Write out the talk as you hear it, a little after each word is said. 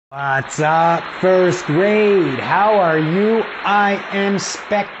What's up, first grade? How are you? I am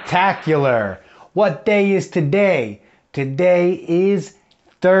spectacular. What day is today? Today is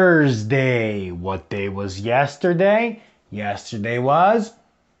Thursday. What day was yesterday? Yesterday was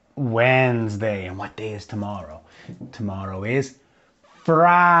Wednesday. And what day is tomorrow? Tomorrow is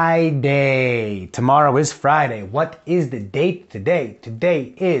Friday. Tomorrow is Friday. What is the date today?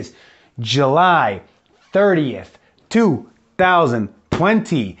 Today is July 30th, 2020.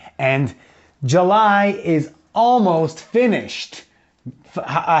 And July is almost finished.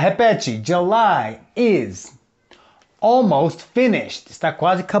 Repete, July is almost finished. Está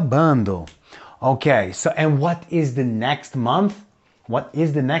quase acabando. Okay, so and what is the next month? What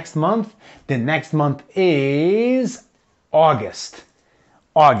is the next month? The next month is August.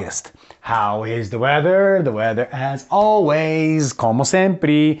 August. How is the weather? The weather, as always, como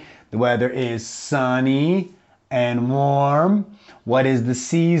sempre, the weather is sunny and warm. What is the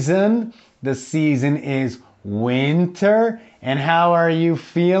season? The season is winter. And how are you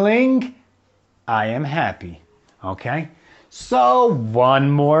feeling? I am happy. Okay? So,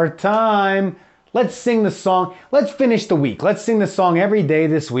 one more time. Let's sing the song. Let's finish the week. Let's sing the song every day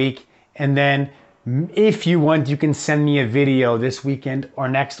this week. And then, if you want, you can send me a video this weekend or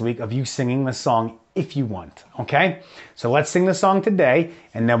next week of you singing the song if you want. Okay? So let's sing the song today.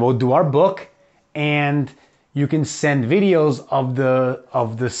 And then we'll do our book. And you can send videos of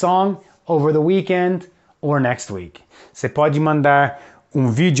the song over the weekend or next week. Você pode mandar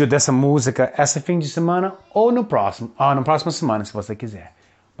vídeo dessa música esse fim de semana ou na próxima semana, se você quiser.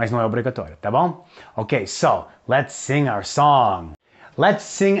 Mas não é obrigatório, tá bom? Okay, so let's sing our song. Let's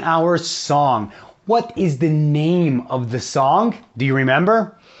sing our song. What is the name of the song? Do you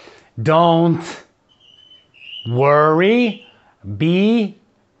remember? Don't worry, be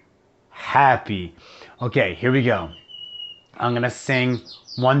happy. Okay, here we go. I'm gonna sing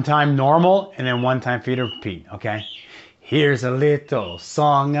one time normal and then one time for you to repeat, okay? Here's a little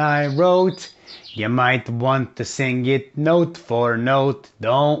song I wrote. You might want to sing it note for note.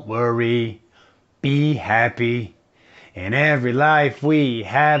 Don't worry, be happy. In every life we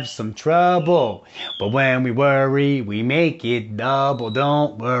have some trouble, but when we worry, we make it double.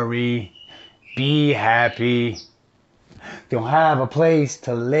 Don't worry, be happy. Don't have a place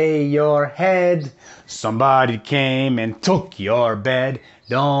to lay your head. Somebody came and took your bed.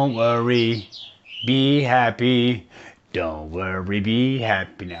 Don't worry, be happy. Don't worry, be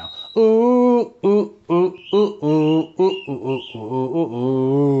happy now. Ooh, ooh, ooh, ooh, ooh, ooh, ooh, ooh, ooh,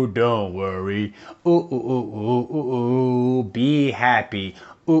 ooh, ooh. Don't worry. Ooh, ooh, ooh, ooh, ooh, ooh. Be happy.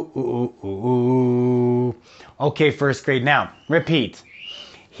 Ooh, ooh, ooh, ooh, ooh. Okay, first grade. Now, repeat.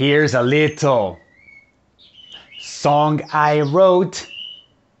 Here's a little song I wrote.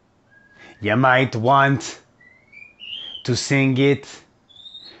 You might want to sing it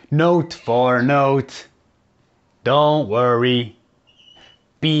note for note. Don't worry,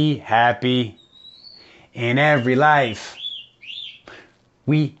 be happy. In every life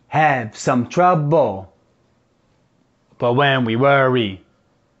we have some trouble, but when we worry,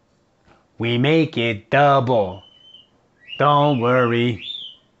 we make it double. Don't worry,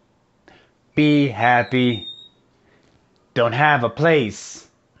 be happy. Don't have a place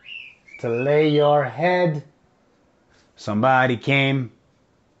to lay your head. Somebody came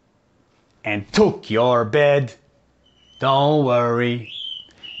and took your bed. Don't worry,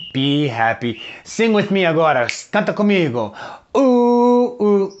 be happy. Sing with me agora. Canta comigo. Ooh,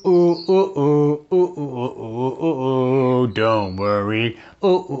 ooh, ooh, ooh, ooh, ooh, ooh, ooh, ooh, ooh. Don't worry. Ooh,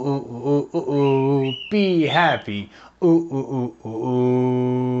 ooh, ooh, ooh, ooh, ooh. Be happy. Ooh, ooh, ooh, ooh,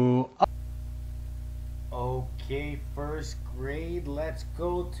 ooh. Okay, first grade, let's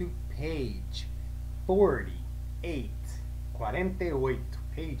go to page 48. 48.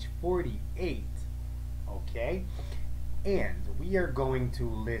 Page 48. Okay? And we are going to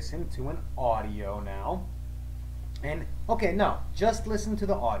listen to an audio now. And, okay, no, just listen to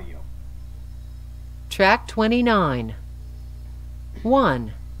the audio. Track 29.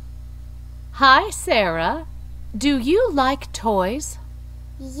 1. Hi, Sarah. Do you like toys?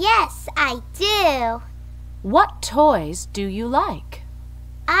 Yes, I do. What toys do you like?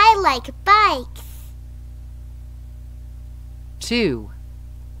 I like bikes. 2.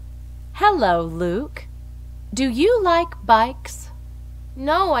 Hello, Luke. Do you like bikes?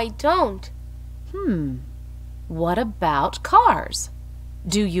 No, I don't. What about cars?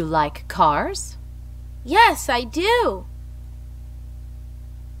 Do you like cars? Yes, I do.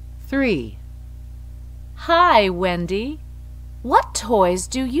 3. Hi, Wendy. What toys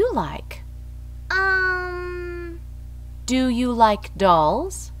do you like? Do you like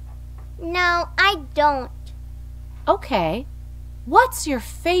dolls? No, I don't. Okay. What's your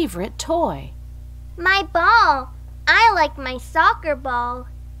favorite toy? My ball. I like my soccer ball.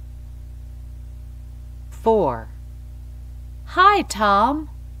 4. Hi, Tom.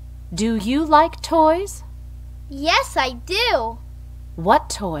 Do you like toys? Yes, I do. What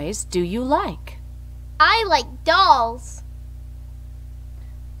toys do you like? I like dolls.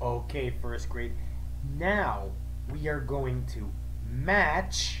 Okay, first grade. Now we are going to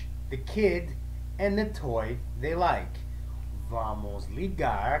match the kid and the toy they like. Vamos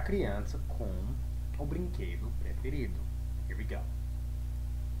ligar a criança com o brinquedo preferido. Here we go.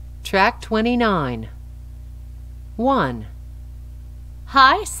 Track 29. 1.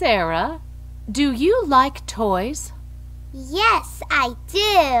 Hi, Sarah. Do you like toys? Yes, I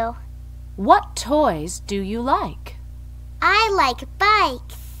do. What toys do you like? I like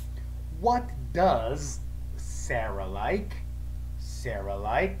bikes. What does Sarah like? Sarah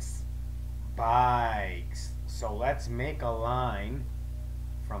likes bikes. So let's make a line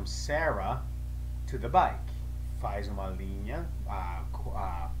from Sarah to the bike. Faz uma linha,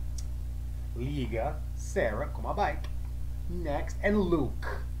 liga Sarah com a bike. Next, and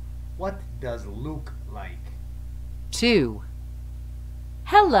Luke. What does Luke like? 2.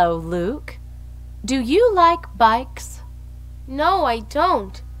 Hello, Luke. Do you like bikes? No, I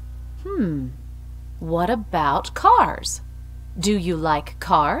don't. What about cars? Do you like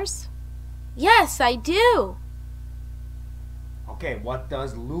cars? Yes, I do. Okay, what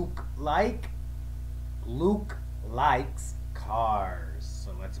does Luke like? Luke likes cars.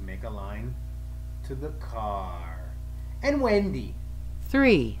 So let's make a line to the car. And Wendy.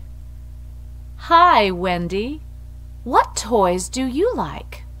 3. Hi, Wendy. What toys do you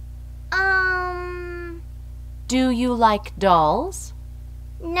like? Do you like dolls?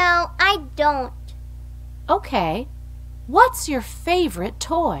 No, I don't. Okay. What's your favorite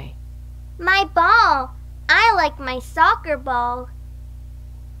toy? My ball. I like my soccer ball.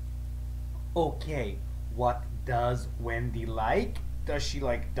 Okay, what does Wendy like? Does she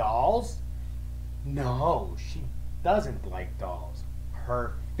like dolls? No, she doesn't like dolls.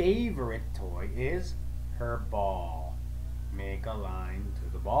 Her favorite toy is her ball. Make a line to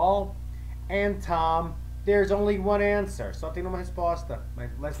the ball. And Tom, there's only one answer. Só tem uma resposta.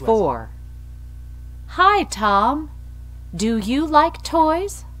 Let's listen. 4. Hi, Tom. Do you like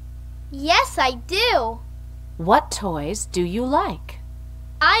toys? Yes, I do. What toys do you like?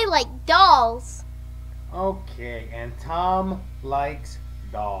 I like dolls. Okay, and Tom likes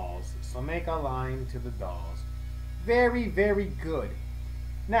dolls. So make a line to the dolls. Very, very good.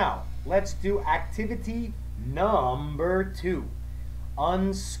 Now, let's do activity number 2.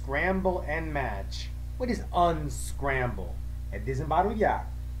 Unscramble and match. What is unscramble? É desembaralhar.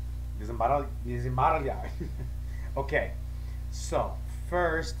 Desembaralhar. Okay, so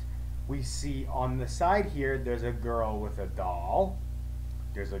first we see on the side here there's a girl with a doll,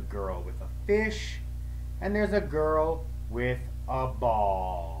 there's a girl with a fish, and there's a girl with a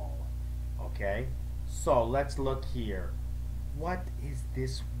ball. Okay, so let's look here. What is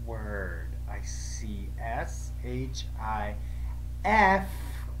this word? I see S-H-I-F.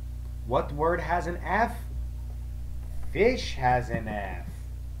 What word has an F? Fish has an F.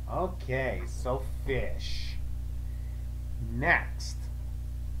 Okay, so fish. Next,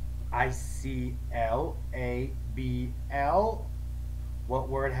 I see L-A-B-L. What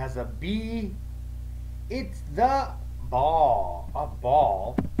word has a B? It's the ball. A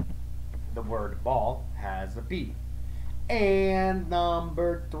ball. The word ball has a B. And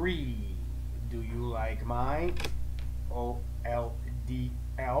number 3. Do you like mine? O-L-D-L.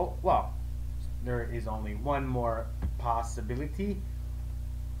 Well, there is only one more possibility.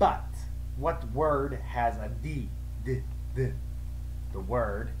 But what word has a D? D. The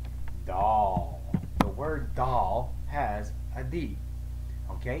word doll. The word doll has a D.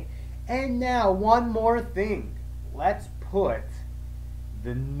 Okay? And now one more thing. Let's put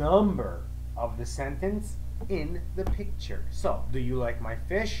the number of the sentence in the picture. So, do you like my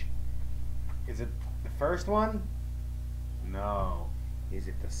fish? Is it the first one? No. Is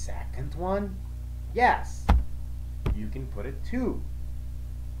it the second one? Yes. You can put it 2.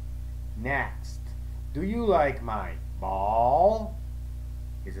 Next, do you like my ball?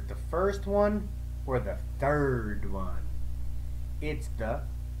 Is it the first one or the third one? It's the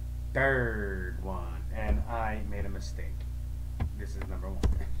third one. And I made a mistake. This is number 1.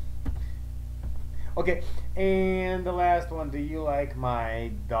 Okay, and the last one. Do you like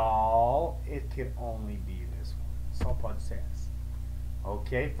my doll? It could only be this one. Só pode ser essa.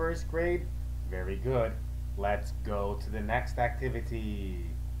 Okay, first grade. Very good. Let's go to the next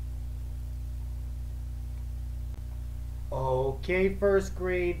activity. Okay, first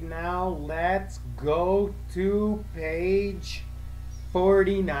grade. Now let's go to page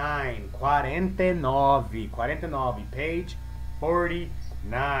 49. 49. 49. Page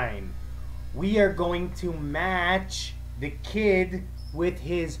 49. We are going to match the kid with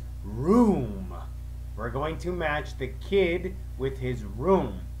his room. We're going to match the kid with his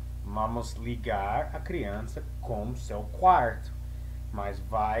room. Vamos ligar a criança com seu quarto. Mas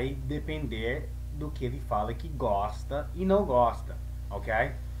vai depender do que ele fala que gosta e não gosta.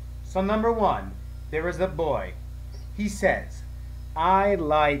 Okay? So number 1, there is a boy. He says, I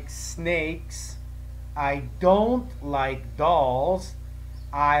like snakes. I don't like dolls.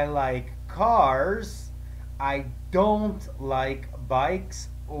 I like cars. I don't like bikes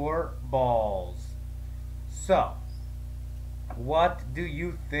or balls. So, what do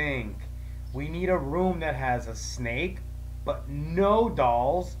you think? We need a room that has a snake, but no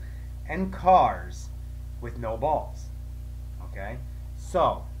dolls, and cars with no balls. Okay?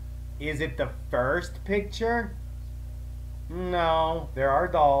 So, is it the first picture? No, there are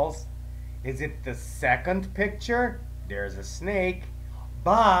dolls. Is it the second picture? There's a snake,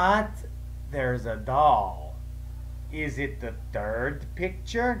 but there's a doll. Is it the third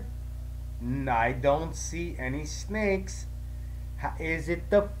picture? I don't see any snakes. Is it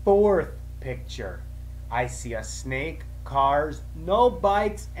the fourth picture? I see a snake, cars, no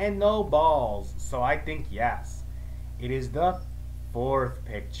bikes, and no balls. So I think yes. It is the fourth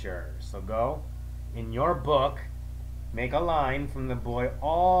picture. So go in your book, make a line from the boy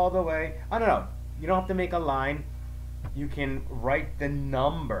all the way. Oh, no. You don't have to make a line. You can write the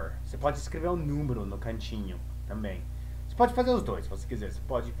number. Você pode escrever um número no cantinho também. Você pode fazer os dois, se você quiser. Você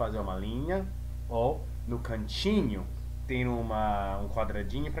pode fazer uma linha ou no cantinho tem um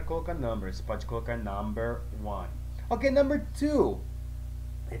quadradinho para colocar number. Você pode colocar number 1. Okay, number 2.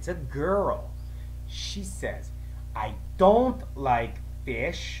 It's a girl. She says, I don't like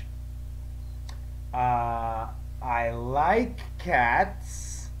fish. I like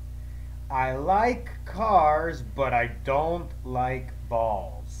cats. I like cars, but I don't like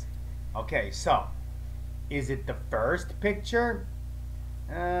balls. Okay, so is it the first picture?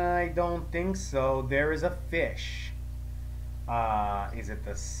 I don't think so. There is a fish. Is it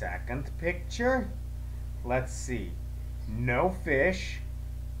the second picture? Let's see. No fish,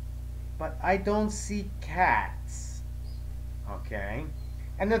 but I don't see cats. Okay.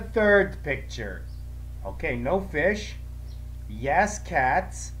 And the third picture. Okay, no fish. Yes,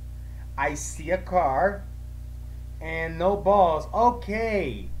 cats. I see a car. And no balls.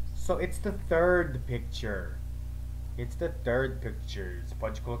 Okay. So it's the third picture. It's the third picture. Você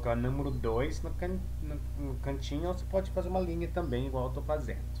pode colocar o número 2 no cantinho, ou você pode fazer uma linha também, igual eu tô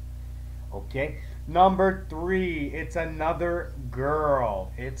fazendo. Okay? Number 3. It's another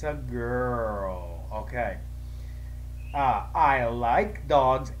girl. It's a girl. Okay. I like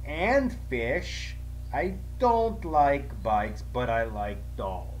dogs and fish. I don't like bikes, but I like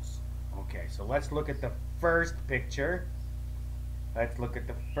dolls. Okay, so let's look at the first picture. Let's look at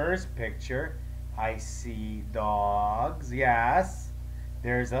the first picture. I see dogs. Yes.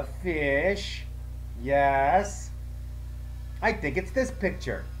 There's a fish. Yes. I think it's this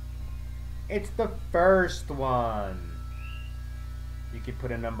picture. It's the first one. You can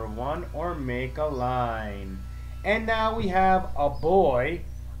put a number 1 or make a line. And now we have a boy.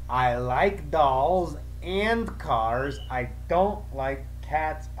 I like dolls and cars. I don't like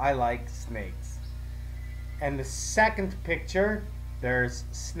cats. I like snakes. And the second picture, there's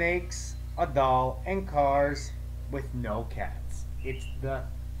snakes, a doll, and cars with no cats. It's the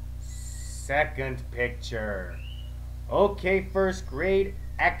second picture. Okay, first grade,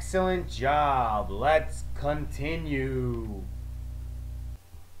 excellent job. Let's continue.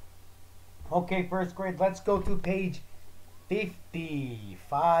 Okay, first grade, let's go to page 50. 50.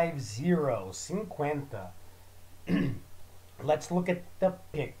 Let's look at the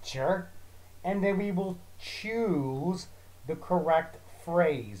picture, and then we will choose the correct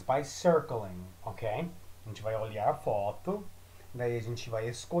phrase by circling, ok? A gente vai olhar a foto, daí a gente vai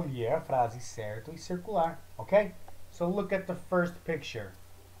escolher a frase certa e circular, ok? So look at the first picture.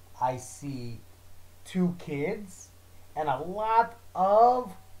 I see 2 kids and a lot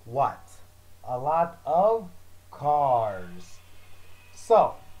of what? A lot of cars.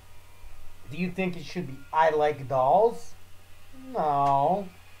 So, do you think it should be I like dolls? No.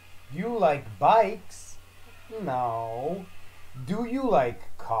 You like bikes? No. Do you like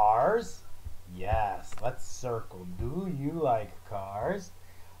cars? Yes. Let's circle. Do you like cars?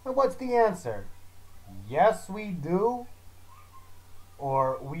 Well, what's the answer? Yes, we do.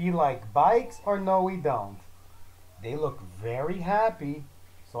 Or we like bikes, or no, we don't. They look very happy.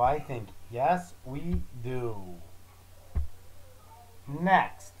 So I think yes, we do.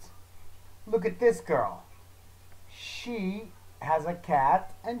 Next. Look at this girl. She has a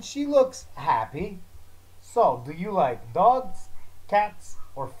cat and she looks happy. So, do you like dogs, cats,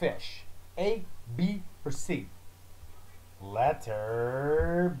 or fish? A, B, or C?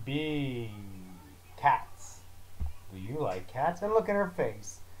 Letter B. Cats. Do you like cats? And look at her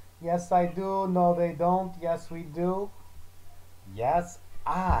face. Yes, I do. No, they don't. Yes, we do. Yes,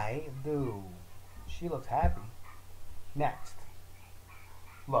 I do. She looks happy. Next.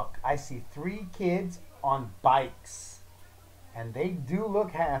 Look, I see 3 kids on bikes. And they do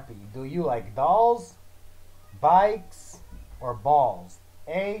look happy. Do you like dolls, bikes, or balls?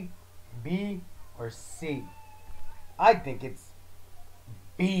 A, B, or C? I think it's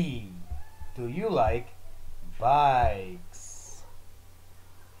B. Do you like bikes?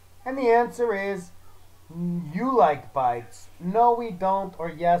 And the answer is, you like bikes. No, we don't, or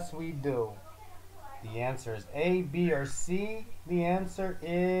yes, we do. The answer is A, B, or C. The answer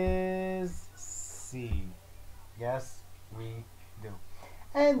is C. Yes, we do.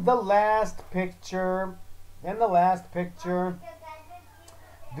 And the last picture,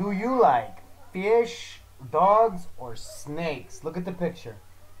 do you like fish, dogs, or snakes? Look at the picture.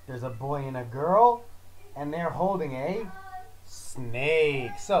 There's a boy and a girl, and they're holding a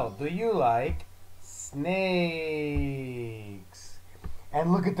snake. So, do you like snakes?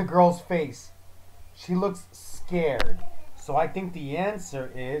 And look at the girl's face. She looks scared. So I think the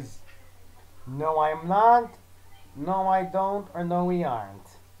answer is no, I'm not, no, I don't, or no, we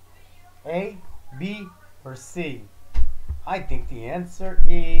aren't. A, B, or C? I think the answer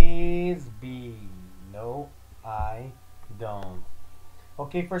is B. No, I don't.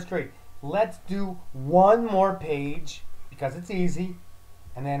 Okay, first grade. Let's do one more page because it's easy,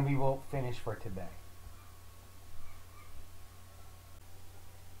 and then we will finish for today.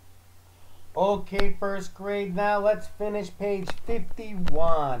 Okay, first grade, now let's finish page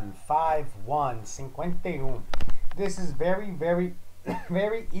 51. 51. This is very, very,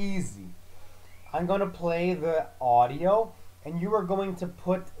 very easy. I'm going to play the audio, and you are going to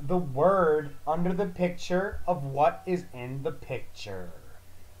put the word under the picture of what is in the picture.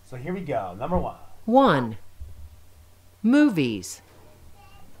 So here we go. Number 1. 1. Movies.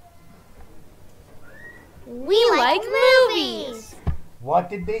 We like movies. What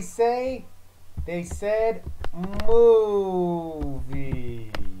did they say? They said movies.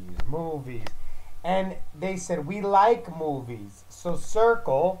 Movies. And they said we like movies. So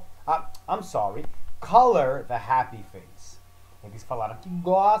circle, color the happy face. Eles falaram que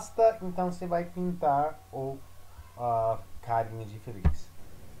gosta, então você vai pintar o carinha de feliz.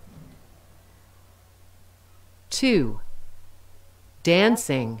 2.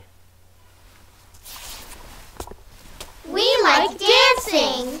 Dancing. We like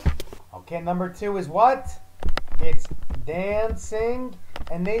dancing. Okay, number 2 is what? It's dancing.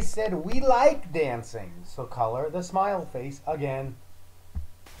 And they said we like dancing. So color the smile face again.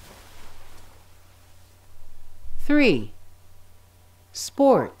 3.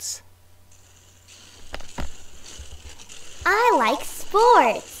 Sports. I like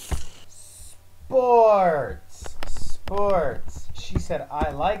sports. Sports. She said I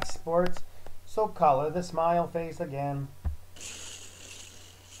like sports. So color the smile face again.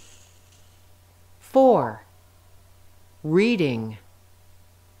 4. Reading.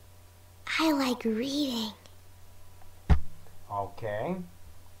 I like reading. Okay.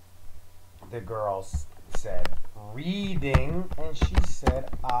 The girl said reading, and she said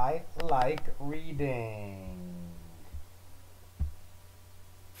I like reading.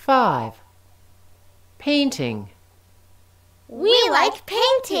 5. Painting. We like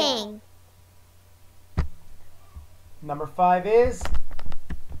painting. Number 5 is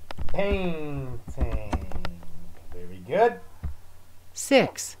painting. Very good.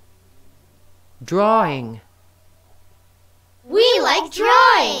 6. Drawing. We like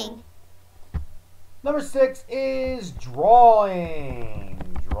drawing. Number 6 is drawing.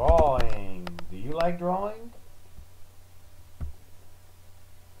 Drawing. Do you like drawing?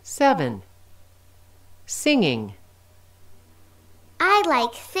 7. Singing. I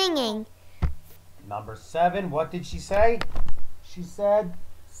like singing. Number 7, what did she say? She said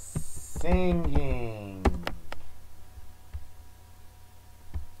singing.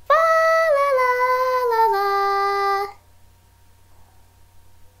 Fa la la la la.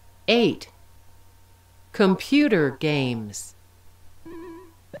 8. Computer games.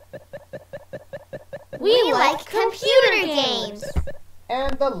 We like computer games.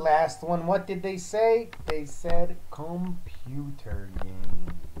 And the last one, what did they say? They said computer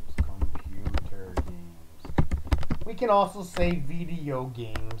games. Computer games. We can also say video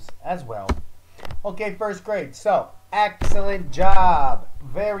games as well. Okay, first grade. So, excellent job.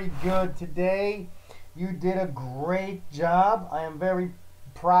 Very good today. You did a great job. I am very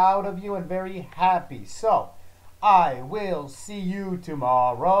proud of you and very happy. So, I will see you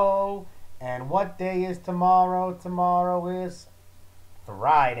tomorrow. And what day is tomorrow? Tomorrow is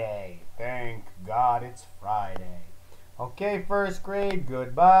Friday. Thank God it's Friday. Okay, first grade,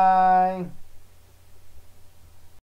 goodbye.